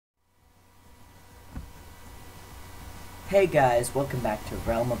Hey guys, welcome back to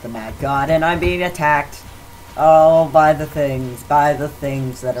Realm of the Mad God, and I'm being attacked. Oh, by the things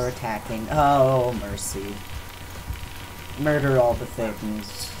that are attacking. Oh, mercy. Murder all the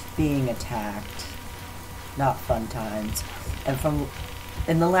things. Being attacked. Not fun times. And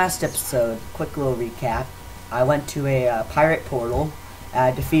in the last episode, quick little recap, I went to a pirate portal,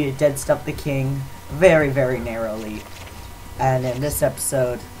 defeated Dead Stump the King very, very narrowly. And in this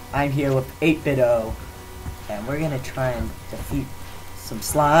episode, I'm here with 8-Bit-O. And we're gonna try and defeat some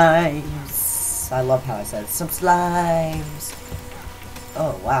slimes. I love how I said some slimes.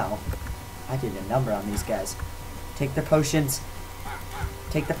 Oh wow, I did a number on these guys. Take their potions.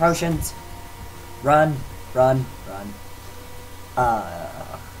 Take the potions. Run, run, run.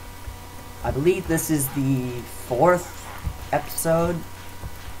 I believe this is the 4th episode.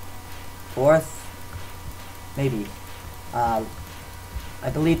 4th, maybe. I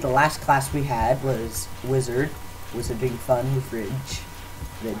believe the last class we had was Wizard. Wizarding fun with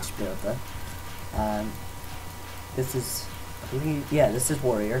Ridge Builder. This is, I believe, yeah, this is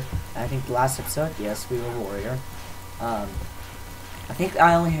Warrior. I think the last episode, yes, we were Warrior. I think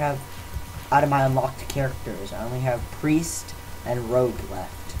I only have, out of my unlocked characters, I only have Priest and Rogue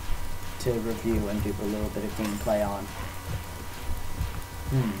left to review and do a little bit of gameplay on.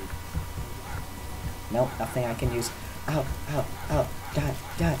 Nope, nothing I can use. Ow, ow, ow. Die,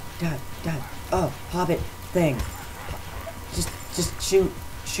 die, die, die. Oh, Hobbit thing. Just shoot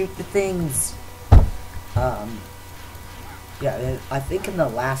the things. Yeah, I think in the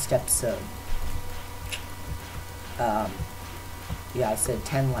last episode, yeah, I said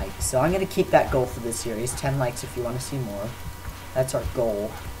 10 likes. So I'm gonna keep that goal for this series. 10 likes if you want to see more. That's our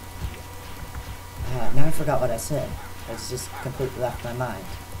goal. Now I forgot what I said. It's just completely left my mind.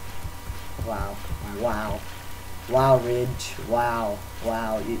 Wow. Wow. Wow, Ridge. Wow.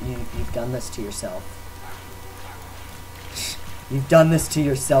 Wow. You've done this to yourself. You've done this to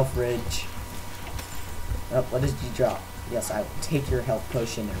yourself, Ridge. Oh, what did you drop? Yes, I will take your health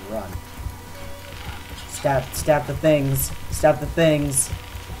potion and run. Stab the things. Stab the things.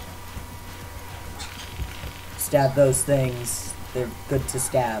 Stab those things. They're good to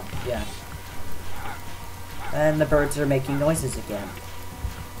stab, yeah. And the birds are making noises again.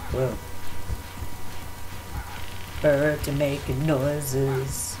 Whoa. Birds are making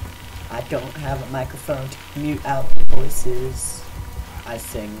noises. I don't have a microphone to mute out the voices. I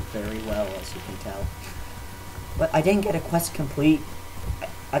sing very well, as you can tell. But I didn't get a quest complete.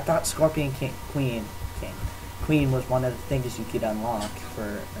 I thought Scorpion Queen was one of the things you could unlock for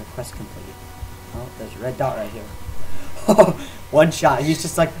a quest complete. Oh, there's a red dot right here. One shot. He's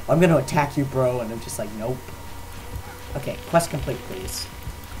just like, I'm gonna attack you, bro. And I'm just like, nope. Okay, quest complete, please.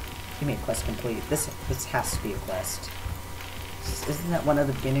 Give me a quest complete. This has to be a quest. Isn't that one of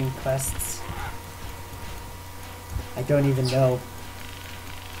the beginning quests? I don't even know.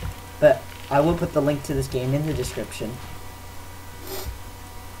 But I will put the link to this game in the description,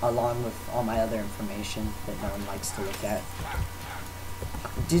 along with all my other information that no one likes to look at.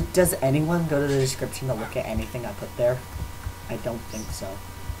 Does anyone go to the description to look at anything I put there? I don't think so.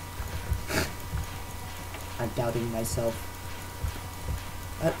 I'm doubting myself.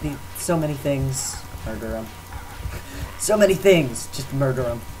 So many things. Murder them. So many things. Just murder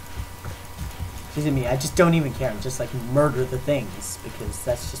them. Excuse me, I just don't even care. I'm just like, murder the things. Because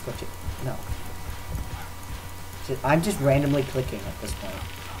that's just what you... No. I'm just randomly clicking at this point.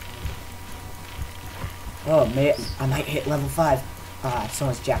 Oh, I might hit level 5. Ah,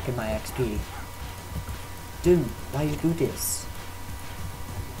 someone's jacking my XP. Dude, why you do this?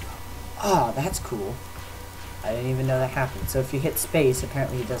 Ah, that's cool. I didn't even know that happened. So if you hit space,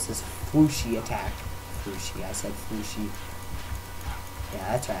 apparently he does this flooshy attack. Flooshy, I said flooshy. Yeah,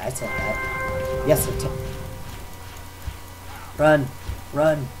 that's right, I said that. Yes, run,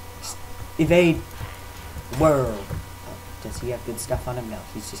 run, evade, whirl. Oh, does he have good stuff on him? No,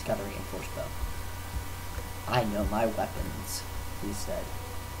 he's just got a reinforced bow. I know my weapons, he said.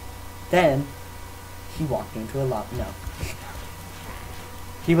 Then, he walked into a lot. No.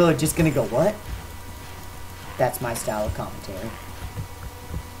 People are just gonna go, what? That's my style of commentary.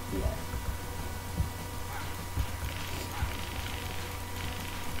 Yeah.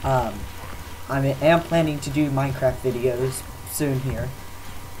 I am planning to do Minecraft videos soon here.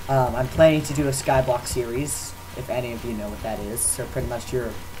 I'm planning to do a skyblock series, if any of you know what that is. So pretty much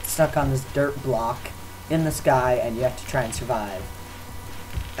you're stuck on this dirt block in the sky and you have to try and survive.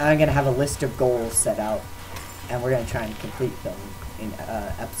 And I'm going to have a list of goals set out, and we're going to try and complete them in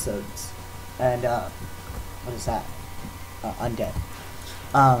episodes. And, what is that? Undead.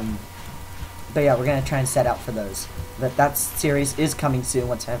 But yeah, we're gonna try and set out for those. But that series is coming soon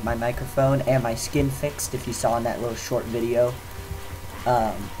once I have my microphone and my skin fixed. If you saw in that little short video,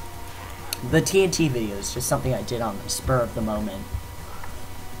 the TNT video is just something I did on the spur of the moment.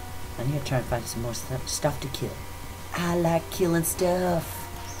 I need to try and find some more stuff to kill. I like killing stuff.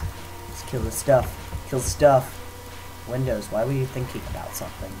 Let's kill the stuff. Kill stuff. Windows, why were you thinking about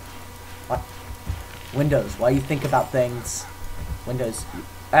something? What? Windows, why you think about things? Windows.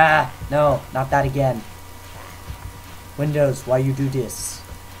 Ah, no, not that again. Windows, why you do this?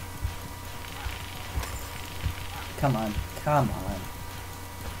 Come on, come on.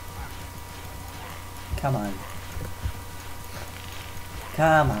 Come on.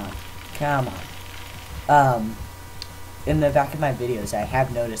 Come on. Come on. In the back of my videos, I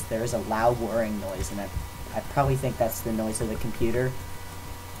have noticed there is a loud whirring noise, and I probably think that's the noise of the computer.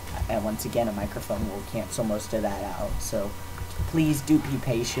 And once again, a microphone will cancel most of that out, so please do be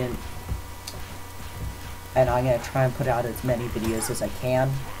patient. And I'm going to try and put out as many videos as I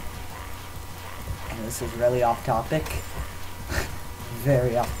can. And this is really off topic.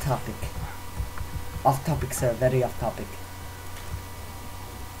 Very off topic. Off topic, sir. Very off topic.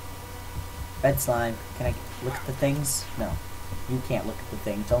 Red slime. Can I look at the things? No. You can't look at the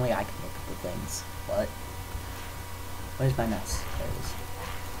things. Only I can look at the things. What? Where's my mouse? There it is.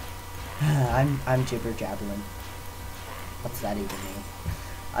 I'm jibber jabbling. What's that even mean?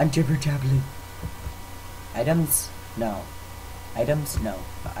 I'm jibber jabbling. Items? No. Items? No.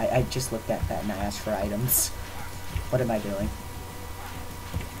 I just looked at that and I asked for items. What am I doing?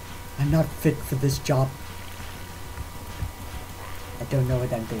 I'm not fit for this job. I don't know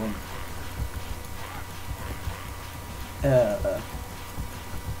what I'm doing.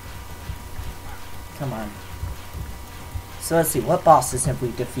 Come on. So let's see, what bosses have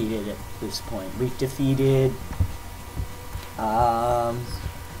we defeated at this point? We've defeated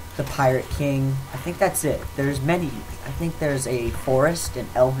the Pirate King. I think that's it. There's many. I think there's a forest, an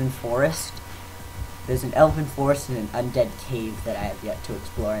elven forest. There's an elven forest and an undead cave that I have yet to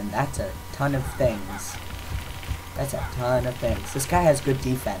explore, and that's a ton of things. That's a ton of things. This guy has good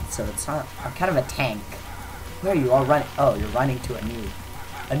defense, so it's not. I'm kind of a tank. Where are you all running? Oh, you're running to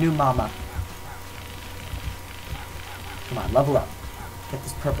a new mama. Come on, level up. Get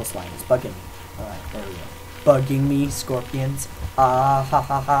this purple slime. It's bugging me. Alright, there we go. Bugging me, scorpions. Ah ha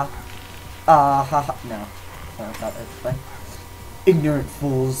ha ha. Ah ha ha. No. I thought that was fun. Ignorant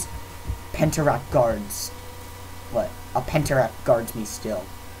fools. Pentaract guards. What? A pentaract guards me still.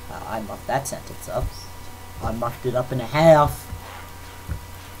 I muffed that sentence up. I muffed it up in a half.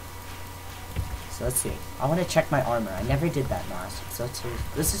 So let's see. I want to check my armor. I never did that last. So let's see.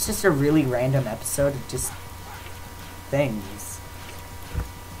 This is just a really random episode of just things.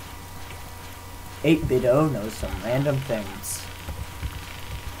 8-bit-o knows some random things.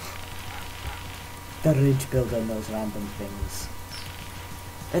 The Ridge Builder knows random things.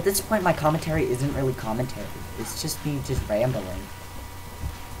 At this point, my commentary isn't really commentary. It's just me just rambling.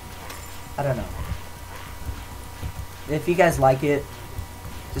 I don't know. If you guys like it,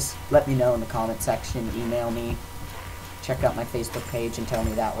 just let me know in the comment section. Email me. Check out my Facebook page and tell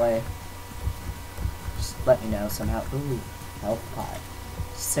me that way. Just let me know somehow. Ooh, health pot.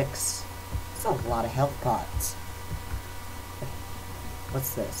 6. That's a lot of health pots.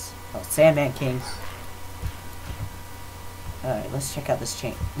 What's this? Oh, Sandman King. Alright, let's check out this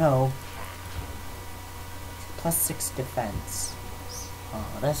chain. No. Plus 6 defense.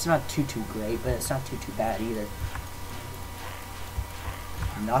 Oh, that's not too great, but it's not too bad either.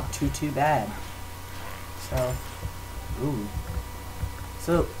 Not too bad. So, ooh.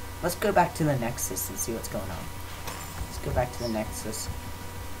 So, let's go back to the Nexus and see what's going on. Let's go back to the Nexus.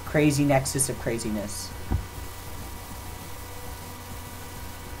 Crazy Nexus of craziness.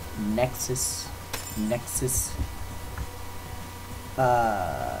 Nexus.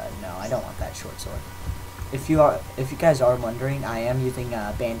 No, I don't want that short sword. If you guys are wondering, I am using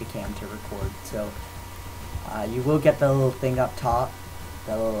Bandicam to record, so you will get the little thing up top,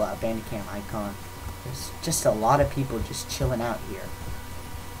 the little Bandicam icon. There's just a lot of people just chilling out here.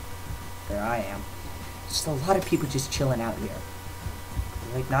 There I am. Just a lot of people just chilling out here.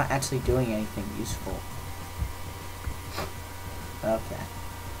 They're, like, not actually doing anything useful. Okay.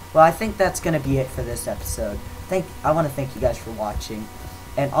 Well, I think that's gonna be it for this episode. I want to thank you guys for watching,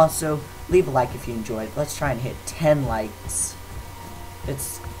 and also leave a like if you enjoyed. Let's try and hit 10 likes.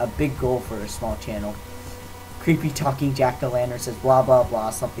 It's a big goal for a small channel. Creepy talking jack-o'-lantern says blah blah blah,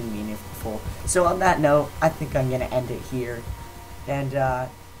 something meaningful. So on that note, I think I'm gonna end it here, and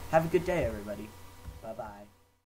have a good day, everybody. Bye bye.